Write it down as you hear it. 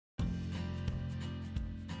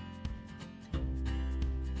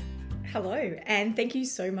Hello, and thank you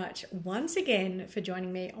so much once again for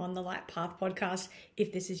joining me on the Light Path podcast.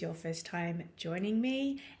 If this is your first time joining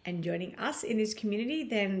me and joining us in this community,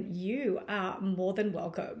 then you are more than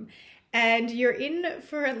welcome. And you're in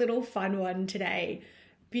for a little fun one today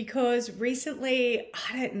because recently,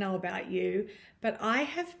 I don't know about you, but I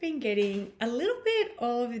have been getting a little bit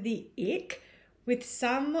of the ick with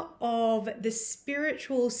some of the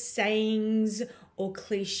spiritual sayings or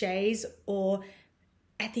cliches, or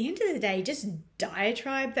at the end of the day, just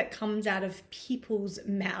diatribe that comes out of people's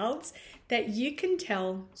mouths that you can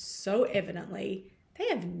tell so evidently they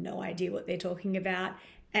have no idea what they're talking about,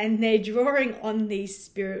 and they're drawing on these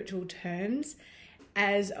spiritual terms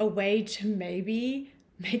as a way to maybe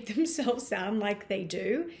make themselves sound like they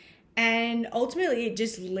do. And ultimately, it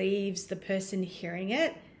just leaves the person hearing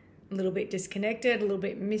it a little bit disconnected, a little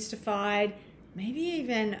bit mystified, maybe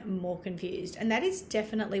even more confused. And that is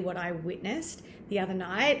definitely what I witnessed the other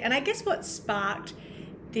night. And I guess what sparked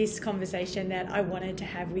this conversation that I wanted to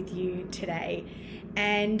have with you today.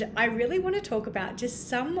 And I really want to talk about just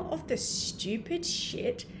some of the stupid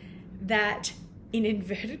shit that, in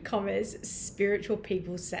inverted commas, spiritual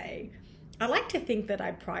people say. I like to think that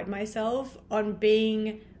I pride myself on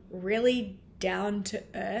being really down to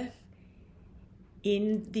earth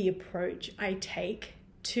in the approach I take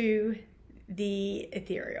to the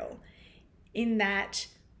ethereal, in that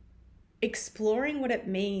exploring what it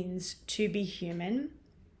means to be human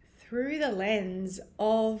through the lens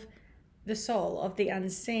of the soul, of the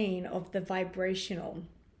unseen, of the vibrational,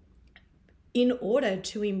 in order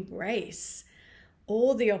to embrace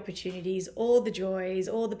all the opportunities, all the joys,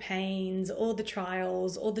 all the pains, all the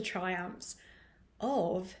trials, all the triumphs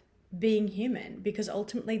of being human, because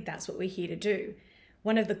ultimately that's what we're here to do.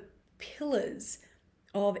 One of the pillars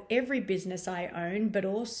of every business I own, but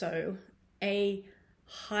also a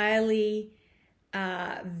highly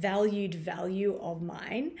valued value of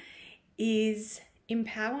mine, is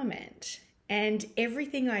empowerment. And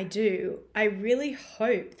everything I do, I really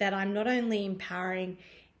hope that I'm not only empowering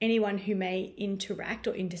anyone who may interact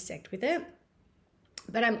or intersect with it,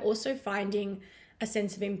 but I'm also finding a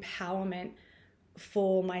sense of empowerment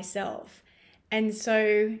for myself. And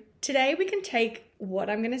so today we can take what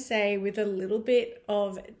I'm going to say with a little bit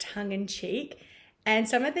of tongue in cheek, and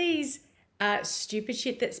some of these stupid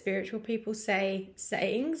shit that spiritual people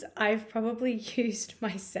sayings I've probably used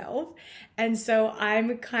myself. And so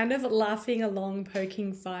I'm kind of laughing along,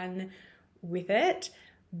 poking fun with it,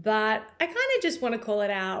 but I kind of just want to call it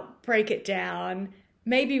out, break it down,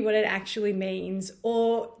 maybe what it actually means,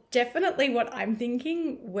 or definitely what I'm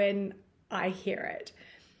thinking when I hear it.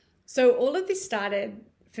 So all of this started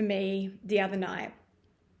for me the other night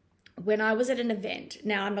when I was at an event.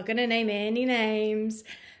 Now, I'm not going to name any names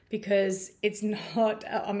because it's not,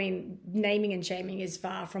 naming and shaming is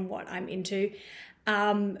far from what I'm into.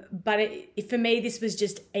 But for me, this was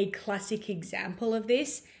just a classic example of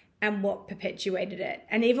this and what perpetuated it.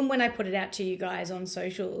 And even when I put it out to you guys on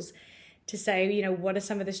socials to say, what are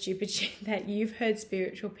some of the stupid shit that you've heard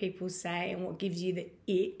spiritual people say and what gives you the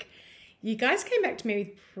ick, you guys came back to me with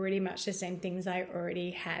pretty much the same things I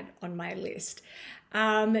already had on my list.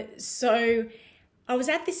 So I was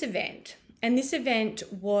at this event, and this event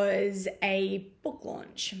was a book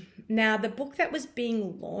launch. Now, the book that was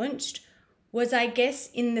being launched was, I guess,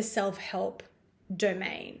 in the self-help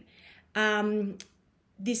domain.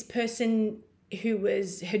 This person who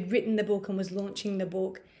had written the book and was launching the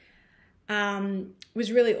book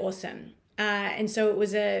was really awesome. And so it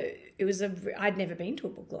was I'd never been to a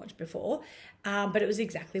book launch before, but it was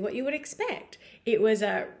exactly what you would expect. It was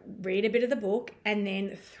read a bit of the book and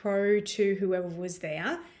then throw to whoever was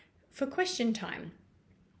there for question time.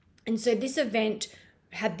 And so this event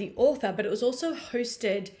had the author, but it was also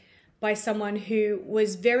hosted by someone who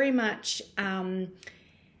was very much,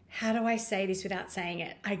 how do I say this without saying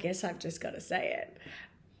it? I guess I've just got to say it.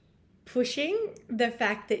 Pushing the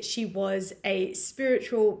fact that she was a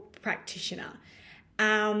spiritual practitioner,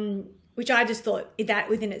 which I just thought that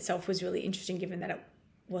within itself was really interesting, given that it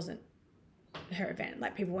wasn't her event.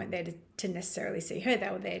 Like, people weren't there to necessarily see her. They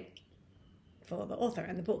were there for the author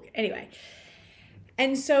and the book. Anyway,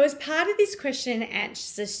 and so as part of this question and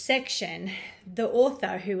answer section, the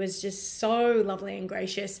author, who was just so lovely and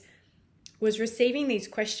gracious, was receiving these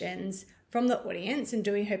questions from the audience and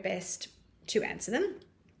doing her best to answer them.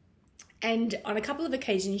 And on a couple of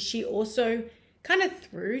occasions, she also kind of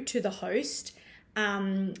threw to the host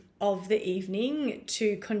of the evening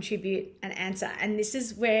to contribute an answer. And this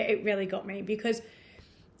is where it really got me, because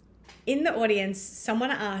in the audience,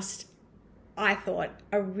 someone asked, I thought,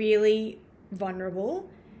 a really vulnerable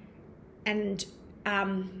and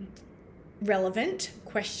relevant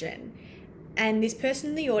question. And this person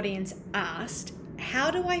in the audience asked,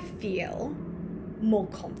 how do I feel more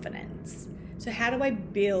confidence? So how do I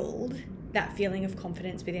build that feeling of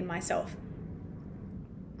confidence within myself?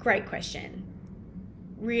 Great question.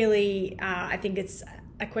 Really, I think it's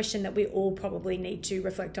a question that we all probably need to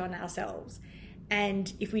reflect on ourselves.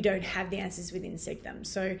 And if we don't have the answers within, seek them.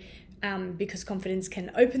 So because confidence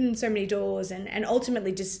can open so many doors and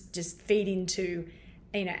ultimately just feed into,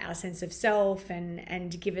 you know, our sense of self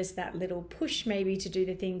and give us that little push maybe to do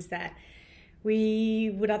the things that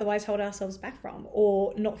we would otherwise hold ourselves back from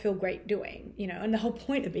or not feel great doing, you know. And the whole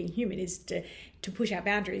point of being human is to push our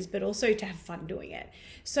boundaries, but also to have fun doing it.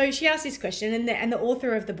 So she asked this question, and the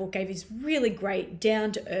author of the book gave this really great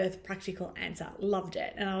down-to-earth practical answer. Loved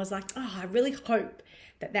it. And I was like, oh, I really hope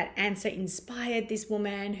that answer inspired this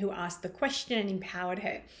woman who asked the question and empowered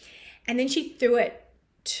her. And then she threw it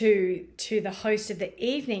to the host of the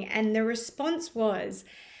evening, and the response was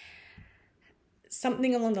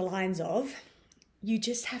something along the lines of, you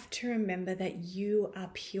just have to remember that you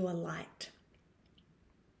are pure light.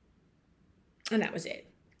 And that was it.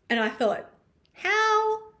 And I thought,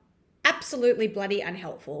 how absolutely bloody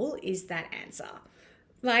unhelpful is that answer?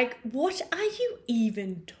 Like, what are you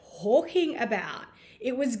even talking about?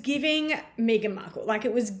 It was giving Meghan Markle, like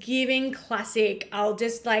it was giving classic, I'll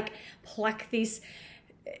just like pluck this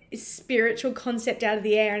spiritual concept out of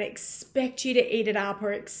the air and expect you to eat it up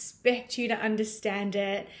or expect you to understand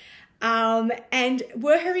it. And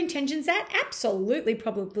were her intentions that? Absolutely,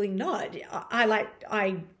 probably not.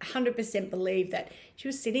 I 100% believe that she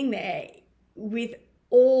was sitting there with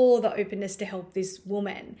all the openness to help this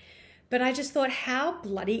woman. But I just thought, how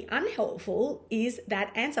bloody unhelpful is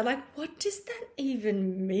that answer? Like, what does that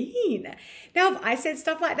even mean? Now, if I said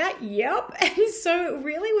stuff like that, yep. And so it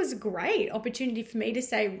really was a great opportunity for me to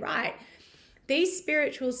say, right, these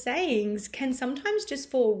spiritual sayings can sometimes just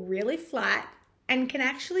fall really flat and can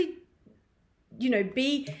actually, you know,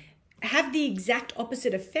 have the exact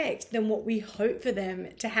opposite effect than what we hope for them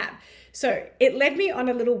to have. So it led me on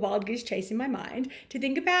a little wild goose chase in my mind to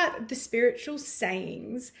think about the spiritual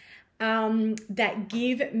sayings that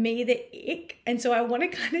give me the ick. And so I want to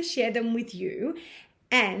kind of share them with you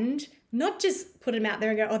and not just put them out there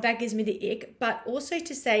and go, oh, that gives me the ick, but also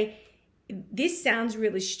to say, this sounds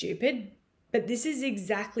really stupid, but this is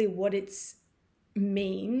exactly what it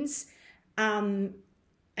means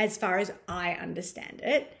as far as I understand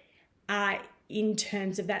it, in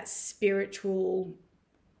terms of that spiritual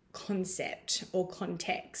concept or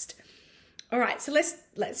context. All right, so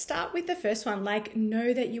let's start with the first one. Like,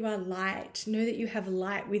 know that you are light. Know that you have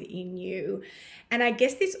light within you. And I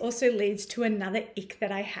guess this also leads to another ick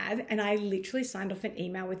that I have. And I literally signed off an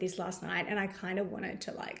email with this last night, and I kind of wanted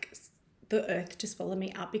to like the earth to swallow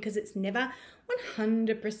me up because it's never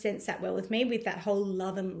 100% sat well with me with that whole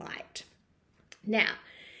love and light. Now,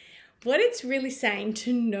 what it's really saying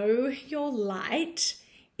to know your light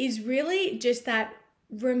is really just that.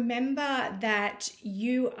 Remember that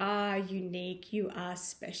you are unique, you are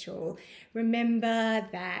special. Remember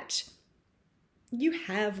that you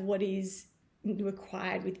have what is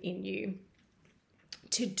required within you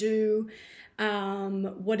to do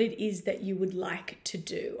what it is that you would like to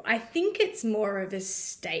do. I think it's more of a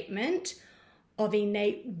statement of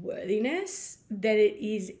innate worthiness than it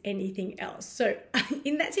is anything else. So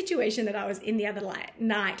in that situation that I was in the other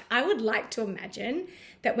night, I would like to imagine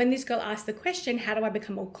that when this girl asked the question, how do I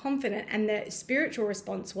become more confident? And the spiritual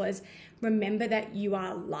response was, remember that you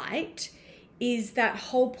are light, is that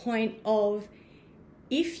whole point of,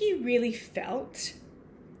 if you really felt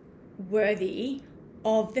worthy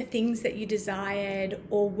of the things that you desired,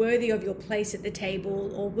 or worthy of your place at the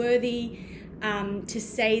table, or worthy to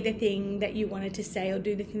say the thing that you wanted to say or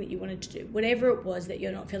do the thing that you wanted to do, whatever it was that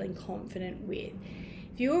you're not feeling confident with.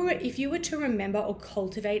 If you were to remember or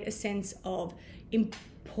cultivate a sense of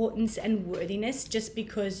importance and worthiness just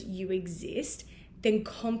because you exist, then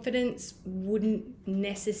confidence wouldn't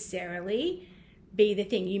necessarily be the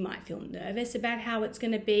thing. You might feel nervous about how it's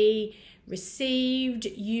going to be received.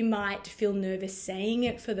 You might feel nervous saying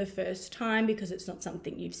it for the first time because it's not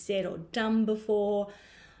something you've said or done before.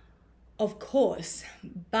 Of course,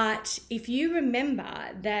 but if you remember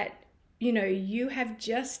that, you know, you have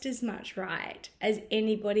just as much right as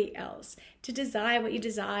anybody else to desire what you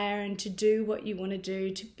desire and to do what you want to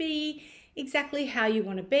do, to be exactly how you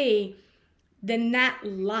want to be, then that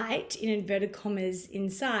light, in inverted commas,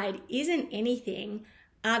 inside isn't anything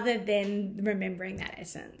other than remembering that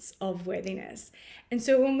essence of worthiness. And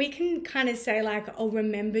so when we can kind of say like, oh,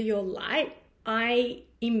 remember your light, I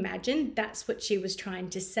imagine that's what she was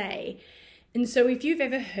trying to say. And so if you've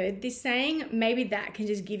ever heard this saying, maybe that can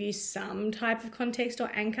just give you some type of context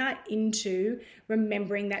or anchor into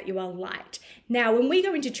remembering that you are light. Now, when we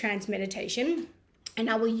go into trance meditation, and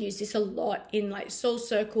I will use this a lot in like Soul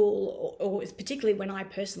Circle, or particularly when I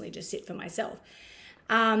personally just sit for myself.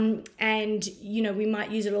 And, you know, we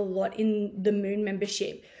might use it a lot in the Moon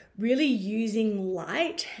membership, really using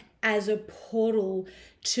light as a portal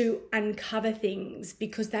to uncover things,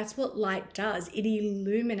 because that's what light does. It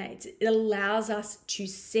illuminates, it allows us to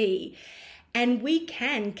see, and we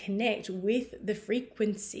can connect with the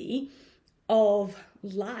frequency of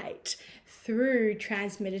light through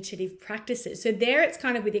transmeditative practices. So there it's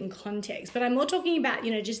kind of within context, but I'm more talking about,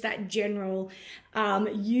 you know, just that general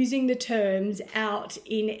using the terms out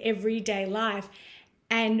in everyday life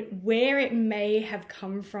and where it may have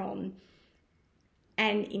come from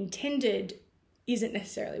and intended isn't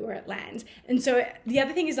necessarily where it lands. And so the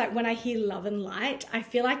other thing is, like, when I hear love and light, I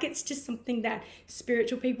feel like it's just something that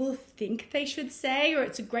spiritual people think they should say, or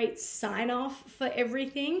it's a great sign off for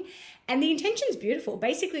everything. And the intention is beautiful.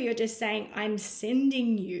 Basically, you're just saying, I'm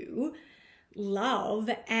sending you love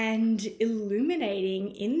and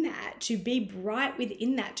illuminating in that, to be bright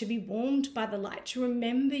within that, to be warmed by the light, to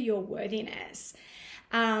remember your worthiness.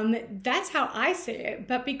 That's how I see it.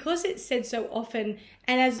 But because it's said so often,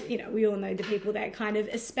 and as you know, we all know the people that kind of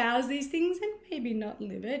espouse these things and maybe not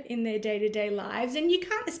live it in their day-to-day lives. And you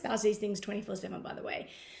can't espouse these things 24/7, by the way.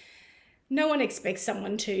 No one expects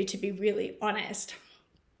someone to be really honest.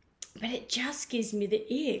 But it just gives me the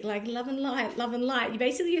ick, like love and light, love and light.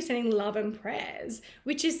 You're sending love and prayers,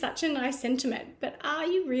 which is such a nice sentiment. But are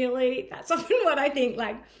you really? That's often what I think,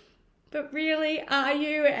 like, but really, are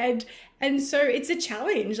you? And so it's a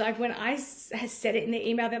challenge. Like when I said it in the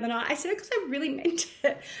email the other night, I said it because I really meant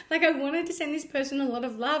it. Like I wanted to send this person a lot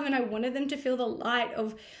of love, and I wanted them to feel the light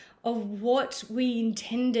of what we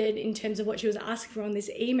intended in terms of what she was asking for on this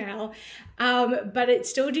email. But it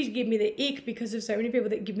still did give me the ick, because of so many people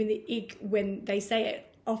that give me the ick when they say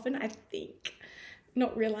it. Often I think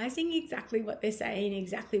not realizing exactly what they're saying,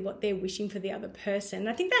 exactly what they're wishing for the other person.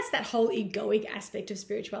 I think that's that whole egoic aspect of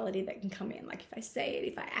spirituality that can come in. Like if I say it,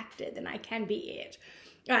 if I act it, then I can be it.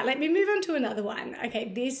 All right, let me move on to another one. Okay,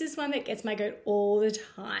 this is one that gets my goat all the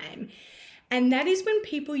time. And that is when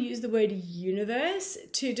people use the word universe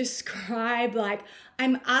to describe, like,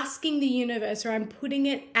 I'm asking the universe, or I'm putting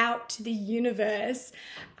it out to the universe.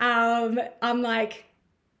 I'm like,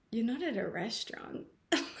 you're not at a restaurant.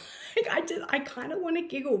 I kind of want to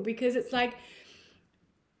giggle, because it's like,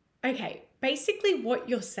 okay, basically what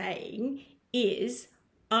you're saying is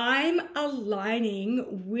I'm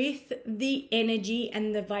aligning with the energy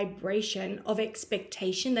and the vibration of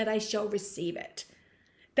expectation that I shall receive it.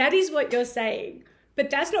 That is what you're saying. But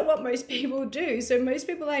that's not what most people do. So most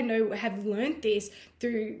people I know have learned this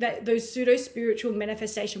through those pseudo-spiritual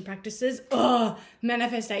manifestation practices. Oh,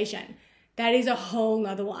 manifestation. That is a whole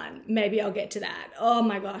nother one. Maybe I'll get to that. Oh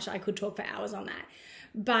my gosh, I could talk for hours on that.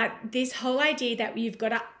 But this whole idea that you've got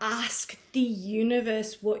to ask the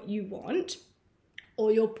universe what you want,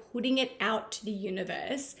 or you're putting it out to the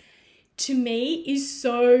universe, to me is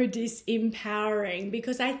so disempowering,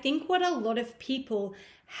 because I think what a lot of people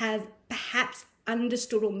have perhaps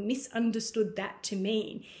understood or misunderstood that to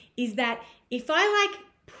mean is that if I like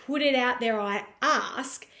put it out there, I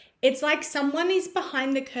ask, it's like someone is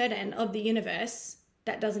behind the curtain of the universe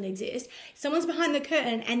that doesn't exist. Someone's behind the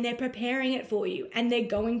curtain and they're preparing it for you, and they're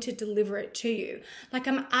going to deliver it to you. Like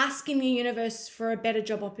I'm asking the universe for a better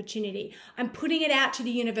job opportunity. I'm putting it out to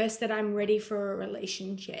the universe that I'm ready for a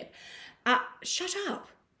relationship. Shut up.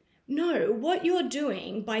 No, what you're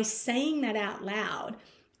doing by saying that out loud,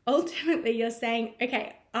 ultimately you're saying,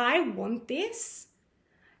 okay, I want this,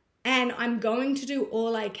 and I'm going to do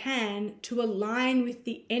all I can to align with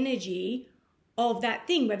the energy of that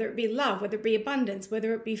thing, whether it be love, whether it be abundance,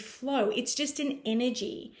 whether it be flow. It's just an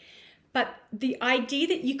energy. But the idea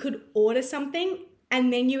that you could order something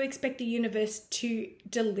and then you expect the universe to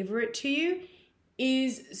deliver it to you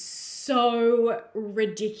is so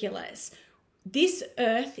ridiculous. This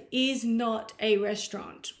earth is not a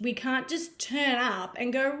restaurant. We can't just turn up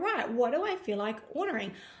and go, right, what do I feel like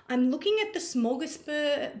ordering? I'm looking at the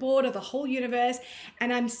smorgasbord of the whole universe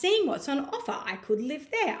and I'm seeing what's on offer. I could live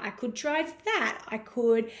there. I could drive that. I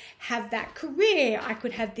could have that career. I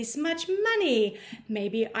could have this much money.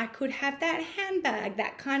 Maybe I could have that handbag,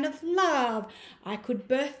 that kind of love. I could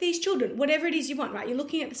birth these children, whatever it is you want, right? You're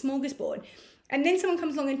looking at the smorgasbord. And then someone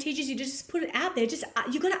comes along and teaches you to just put it out there.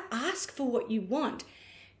 You got to ask for what you want.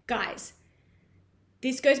 Guys,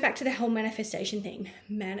 this goes back to the whole manifestation thing.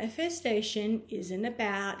 Manifestation isn't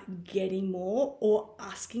about getting more or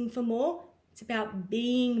asking for more. It's about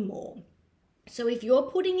being more. So if you're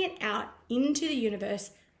putting it out into the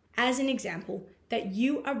universe as an example that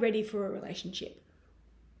you are ready for a relationship,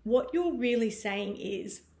 what you're really saying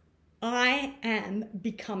is, I am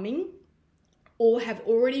becoming or have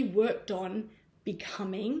already worked on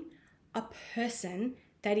becoming a person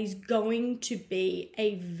that is going to be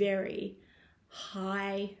a very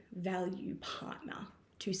high value partner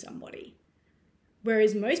to somebody.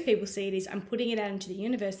 Whereas most people see it as, I'm putting it out into the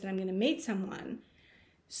universe that I'm going to meet someone.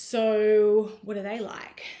 So what do they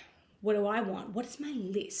like? What do I want? What is my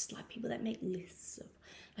list? Like people that make lists of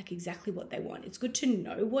like exactly what they want. It's good to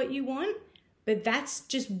know what you want, but that's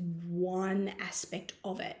just one aspect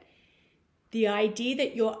of it. The idea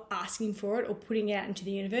that you're asking for it or putting it out into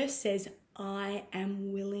the universe says, I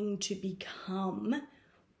am willing to become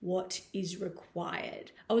what is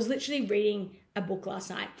required. I was literally reading a book last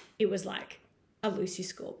night. It was like a Lucy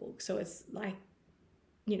Score book. So it's like,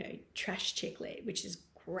 you know, trash chick lit, which is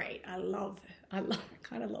great. I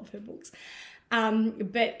kind of love her books.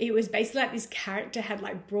 But it was basically like this character had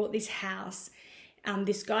like brought this house.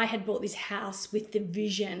 This guy had bought this house with the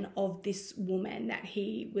vision of this woman that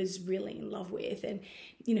he was really in love with. And,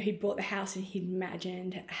 you know, he bought the house and he'd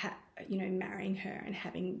imagined, marrying her and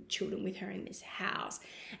having children with her in this house.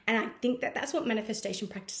 And I think that that's what manifestation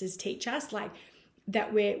practices teach us, like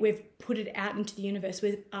that we've put it out into the universe,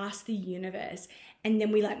 we've asked the universe, and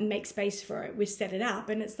then we like make space for it, we set it up.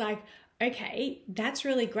 And it's like, okay, that's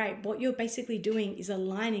really great. What you're basically doing is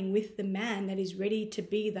aligning with the man that is ready to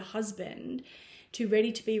be the husband,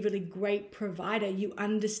 ready to be a really great provider. You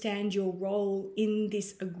understand your role in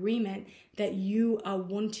this agreement that you are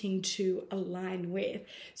wanting to align with.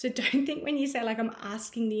 So don't think when you say like, I'm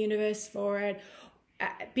asking the universe for it,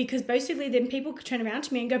 because basically then people could turn around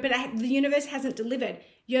to me and go, but the universe hasn't delivered.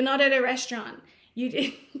 You're not at a restaurant. You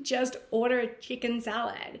didn't just order a chicken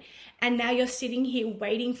salad and now you're sitting here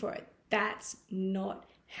waiting for it. That's not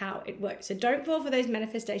how it works. So don't fall for those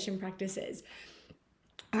manifestation practices.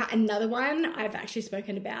 Another one, I've actually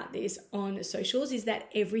spoken about this on socials, is that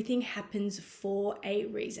everything happens for a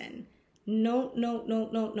reason. No.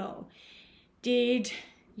 Did,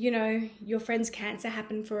 your friend's cancer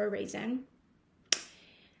happen for a reason?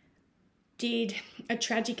 Did a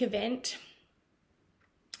tragic event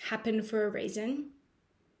happen for a reason?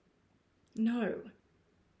 No.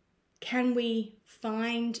 Can we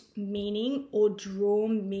find meaning or draw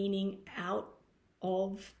meaning out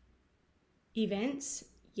of events?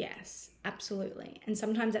 Yes, absolutely. And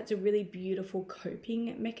sometimes that's a really beautiful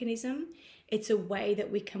coping mechanism. It's a way that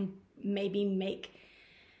we can maybe make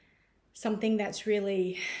something that's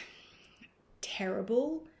really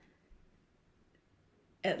terrible,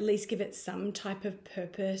 at least give it some type of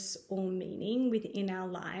purpose or meaning within our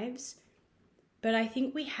lives. But I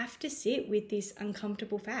think we have to sit with this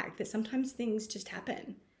uncomfortable fact that sometimes things just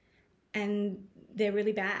happen and they're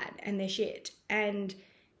really bad and they're shit. And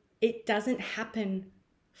it doesn't happen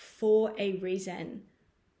for a reason,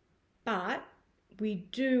 but we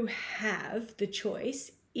do have the choice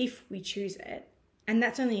if we choose it. And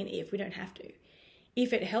that's only an if, we don't have to.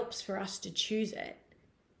 If it helps for us to choose it,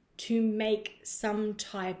 to make some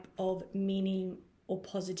type of meaning or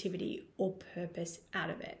positivity or purpose out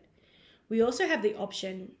of it. We also have the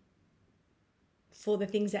option for the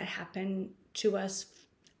things that happen to us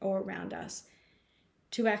or around us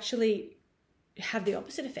to actually have the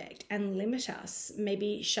opposite effect and limit us,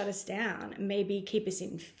 maybe shut us down, maybe keep us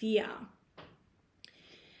in fear.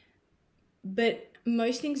 But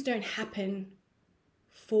most things don't happen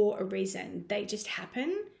for a reason. They just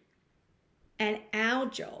happen. And our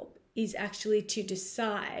job is actually to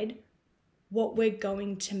decide what we're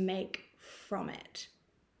going to make from it.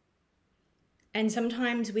 And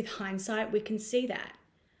sometimes with hindsight, we can see that.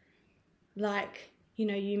 Like,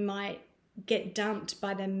 you might get dumped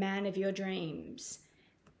by the man of your dreams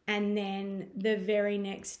and then the very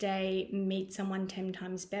next day meet someone 10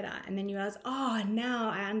 times better. And then you realize, oh, now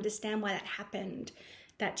I understand why that happened.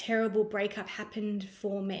 That terrible breakup happened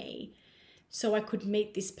for me so I could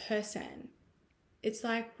meet this person. It's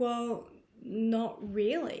like, well, not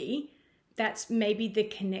really. That's maybe the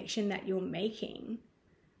connection that you're making.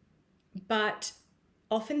 But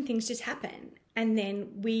often things just happen and then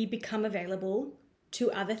we become available to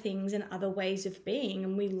other things and other ways of being,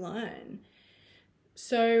 and we learn.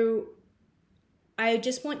 So I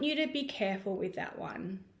just want you to be careful with that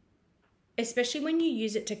one, especially when you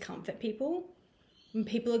use it to comfort people. When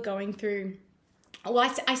people are going through,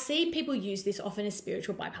 I see people use this often as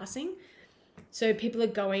spiritual bypassing. So people are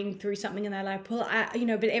going through something and they're like, well,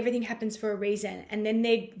 but everything happens for a reason. And then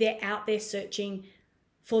they're out there searching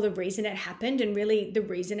for the reason it happened. And really the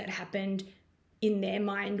reason it happened in their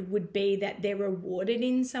mind would be that they're rewarded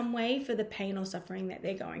in some way for the pain or suffering that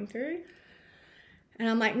they're going through. And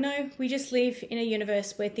I'm like, no, we just live in a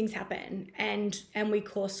universe where things happen and we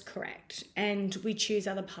course correct and we choose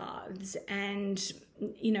other paths and,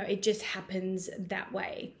 you know, it just happens that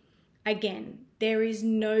way. Again, there is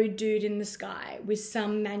no dude in the sky with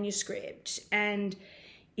some manuscript and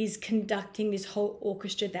is conducting this whole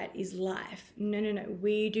orchestra that is life. No.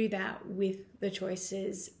 We do that with the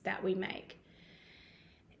choices that we make.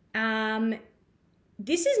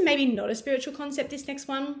 This is maybe not a spiritual concept, this next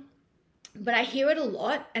one, but I hear it a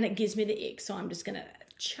lot and it gives me the ick. So I'm just going to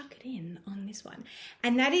chuck it in on this one.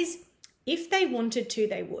 And that is, if they wanted to,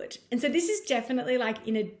 they would. And so this is definitely like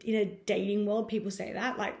in a dating world, people say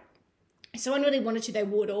that, like, if someone really wanted to, they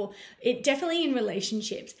would, or it definitely in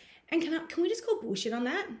relationships. And can we just call bullshit on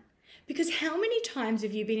that? Because how many times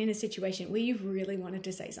have you been in a situation where you've really wanted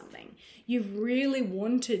to say something? You've really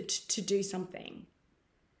wanted to do something.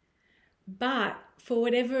 But for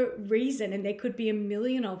whatever reason, and there could be a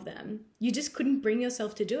million of them, you just couldn't bring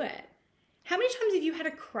yourself to do it. How many times have you had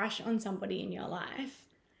a crush on somebody in your life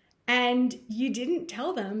and you didn't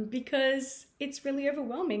tell them because it's really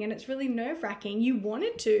overwhelming and it's really nerve-wracking? You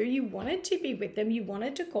wanted to be with them, you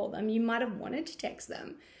wanted to call them, you might have wanted to text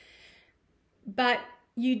them, but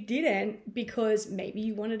you didn't because maybe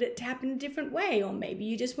you wanted it to happen a different way, or maybe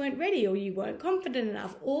you just weren't ready, or you weren't confident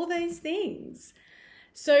enough, all those things.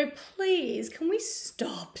 So please, can we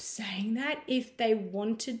stop saying that if they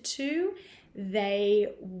wanted to,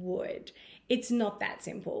 they would? It's not that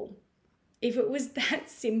simple. If it was that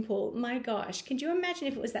simple, my gosh, can you imagine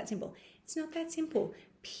if it was that simple? It's not that simple.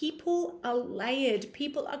 People are layered.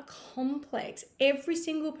 People are complex. Every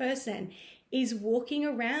single person is walking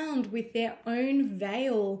around with their own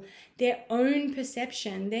veil, their own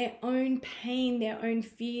perception, their own pain, their own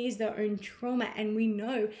fears, their own trauma. And we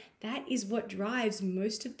know that is what drives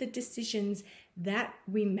most of the decisions that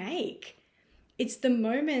we make. It's the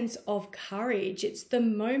moments of courage. It's the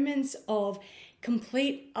moments of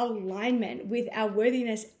complete alignment with our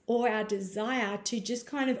worthiness or our desire to just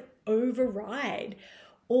kind of override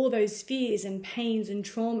all those fears and pains and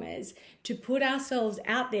traumas, to put ourselves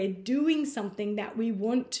out there doing something that we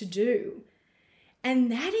want to do. And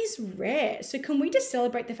that is rare. So can we just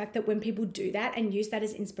celebrate the fact that when people do that and use that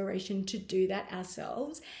as inspiration to do that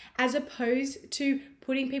ourselves, as opposed to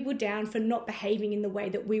putting people down for not behaving in the way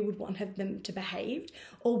that we would want them to behave,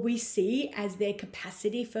 or we see as their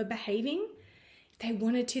capacity for behaving? If they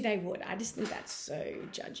wanted to, they would. I just think that's so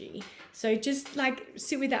judgy. So just like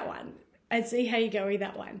sit with that one and see how you go with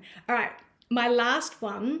that one. All right, my last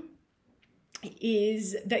one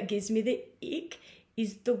that gives me the ick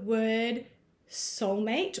is the word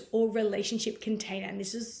soulmate or relationship container. And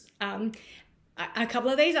this is a couple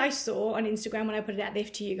of these I saw on Instagram when I put it out there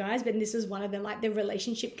to you guys, but this is one of them, like the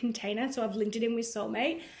relationship container. So I've linked it in with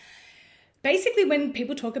soulmate. Basically, when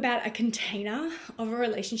people talk about a container of a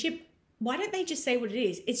relationship, why don't they just say what it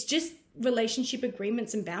is? It's just relationship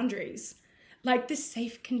agreements and boundaries, like the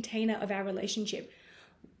safe container of our relationship.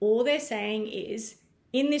 All they're saying is,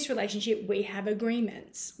 in this relationship, we have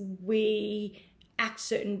agreements. We act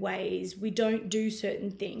certain ways. We don't do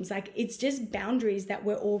certain things. Like, it's just boundaries that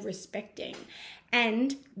we're all respecting.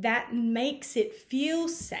 And that makes it feel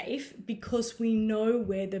safe because we know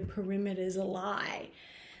where the perimeters lie.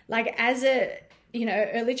 Like, as a,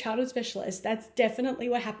 early childhood specialist, that's definitely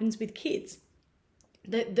what happens with kids.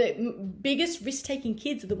 The biggest risk-taking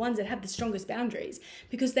kids are the ones that have the strongest boundaries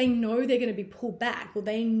because they know they're going to be pulled back, or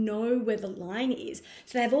they know where the line is.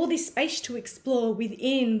 So they have all this space to explore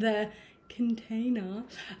within the container.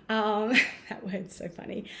 That word's so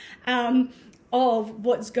funny. Of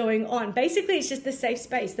what's going on. Basically, it's just the safe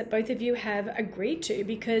space that both of you have agreed to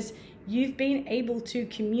because you've been able to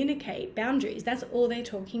communicate boundaries. That's all they're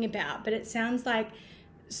talking about. But it sounds like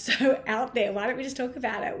so out there. Why don't we just talk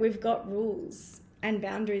about it? We've got rules and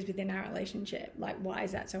boundaries within our relationship. Like, why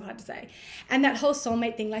is that so hard to say? And that whole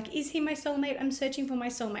soulmate thing, like, is he my soulmate? I'm searching for my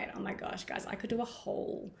soulmate. Oh my gosh, guys, I could do a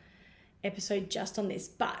whole episode just on this,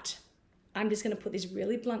 but I'm just going to put this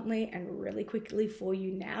really bluntly and really quickly for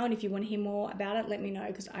you now. And if you want to hear more about it, let me know,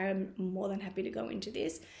 because I am more than happy to go into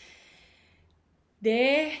this.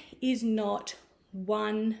 There is not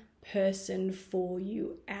one person for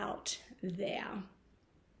you out there.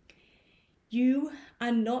 You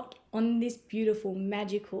are not on this beautiful,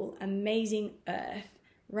 magical, amazing earth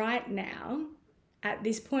right now at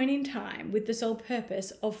this point in time with the sole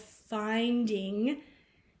purpose of finding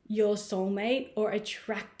your soulmate or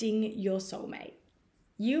attracting your soulmate.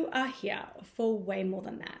 You are here for way more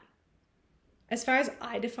than that. As far as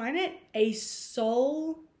I define it, a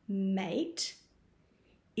soulmate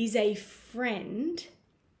is a friend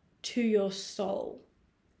to your soul.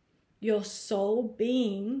 Your soul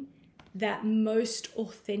being that most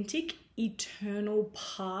authentic, eternal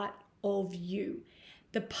part of you.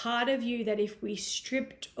 The part of you that if we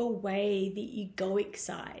stripped away the egoic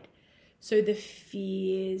side, so the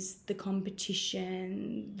fears, the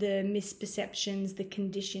competition, the misperceptions, the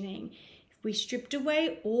conditioning, if we stripped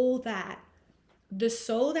away all that, the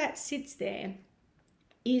soul that sits there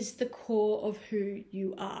is the core of who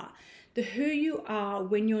you are. The who you are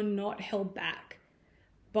when you're not held back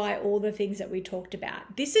by all the things that we talked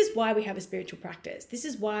about. This is why we have a spiritual practice. This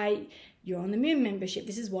is why you're on the Moon membership.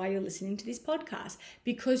 This is why you're listening to this podcast,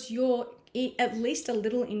 because you're at least a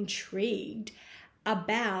little intrigued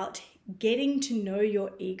about getting to know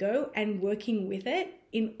your ego and working with it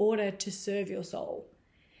in order to serve your soul,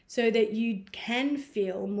 so that you can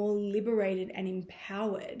feel more liberated and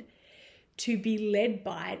empowered to be led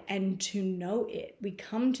by it and to know it. We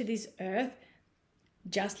come to this earth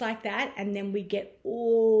just like that, and then we get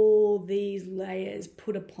all these layers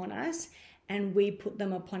put upon us, and we put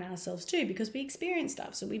them upon ourselves too, because we experience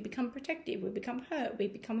stuff. So we become protective, we become hurt, we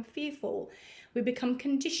become fearful, we become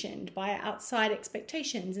conditioned by outside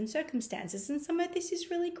expectations and circumstances. And some of this is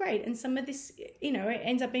really great, and some of this, it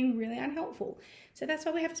ends up being really unhelpful. So that's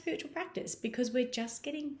why we have a spiritual practice, because we're just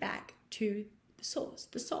getting back to the source,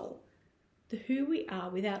 the soul, the who we are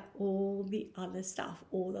without all the other stuff,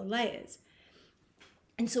 all the layers.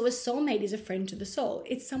 And so a soulmate is a friend to the soul.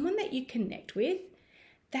 It's someone that you connect with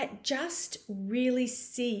that just really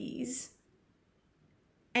sees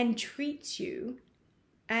and treats you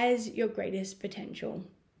as your greatest potential.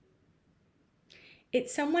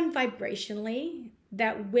 It's someone vibrationally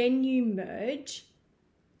that when you merge,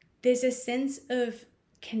 there's a sense of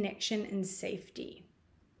connection and safety.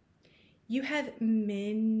 You have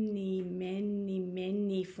many, many,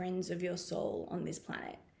 many friends of your soul on this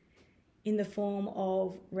planet, in the form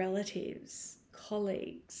of relatives,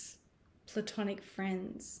 colleagues, platonic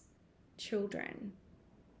friends, children,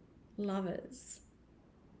 lovers.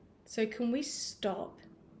 So can we stop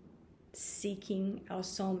seeking our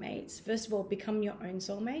soulmates? First of all, become your own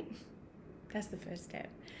soulmate. That's the first step.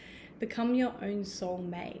 Become your own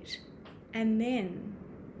soulmate, and then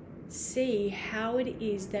see how it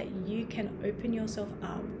is that you can open yourself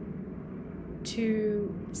up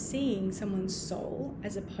to seeing someone's soul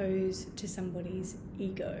as opposed to somebody's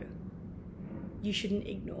ego. You shouldn't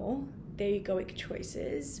ignore their egoic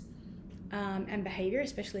choices and behavior,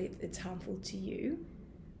 especially if it's harmful to you.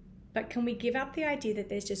 But can we give up the idea that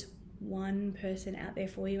there's just one person out there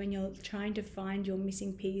for you and you're trying to find your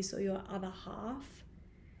missing piece or your other half?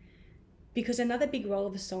 Because another big role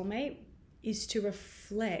of a soulmate is to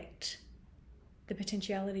reflect the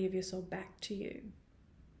potentiality of your soul back to you,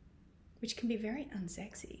 which can be very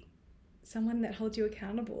unsexy. Someone that holds you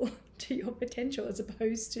accountable to your potential as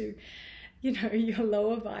opposed to, your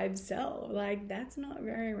lower vibe self. Like, that's not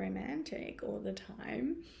very romantic all the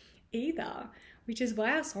time either, which is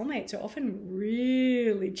why our soulmates are often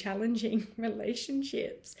really challenging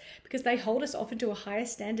relationships, because they hold us often to a higher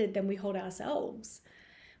standard than we hold ourselves,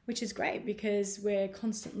 which is great because we're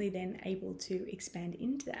constantly then able to expand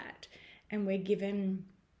into that, and we're given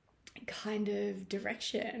kind of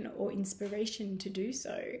direction or inspiration to do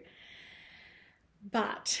so.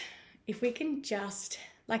 But if we can just,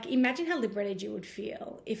 imagine how liberated you would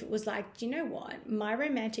feel if it was like, do you know what? My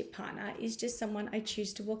romantic partner is just someone I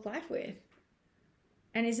choose to walk life with.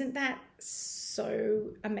 And isn't that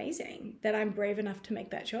so amazing that I'm brave enough to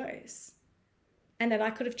make that choice? And that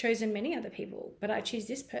I could have chosen many other people, but I choose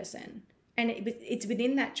this person. And it's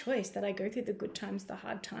within that choice that I go through the good times, the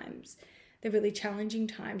hard times, the really challenging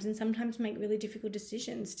times, and sometimes make really difficult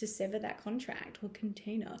decisions to sever that contract or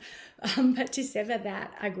container, but to sever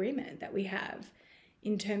that agreement that we have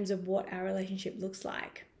in terms of what our relationship looks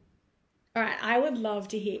like. All right, I would love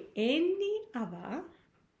to hear any other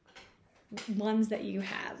ones that you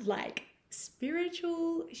have, like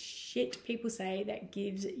spiritual shit people say that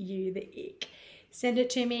gives you the ick. Send it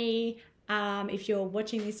to me. If you're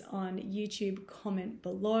watching this on YouTube, comment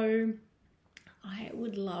below. I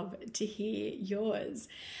would love to hear yours.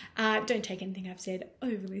 Don't take anything I've said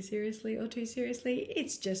overly seriously or too seriously.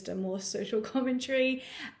 It's just a more social commentary,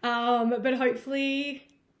 but hopefully,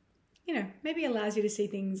 maybe allows you to see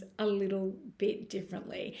things a little bit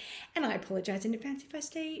differently. And I apologize in advance if I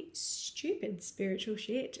say stupid spiritual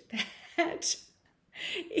shit that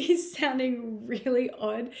is sounding really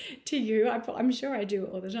odd to you. I'm sure I do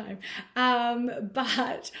it all the time.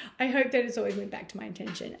 But I hope that it's always linked back to my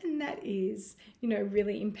intention. And that is,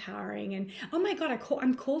 really empowering. And oh my God,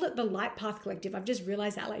 I'm called it the Light Path Collective. I've just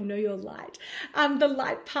realized that, like, know your light. The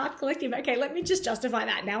Light Path Collective. Okay, let me just justify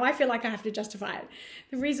that. Now I feel like I have to justify it.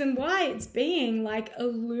 The reason why it's being like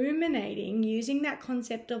illuminating, using that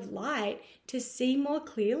concept of light to see more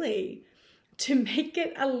clearly, to make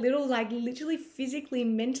it a little, like, literally physically,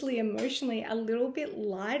 mentally, emotionally, a little bit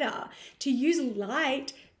lighter, to use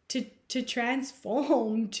light to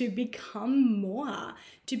transform, to become more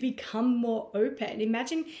open.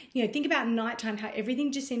 Imagine, think about nighttime, how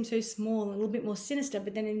everything just seems so small, a little bit more sinister,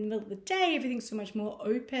 but then in the middle of the day, everything's so much more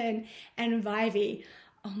open and vibey.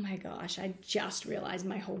 Oh my gosh, I just realized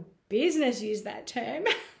my whole business used that term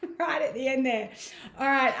right at the end there. All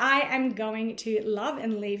right, I am going to love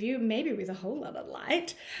and leave you maybe with a whole lot of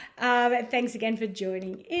light. Thanks again for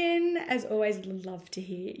joining in. As always, love to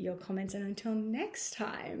hear your comments. And until next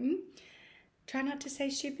time, try not to say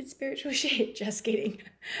stupid spiritual shit. Just kidding.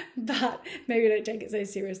 But maybe don't take it so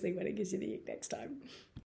seriously when it gives you the ick next time.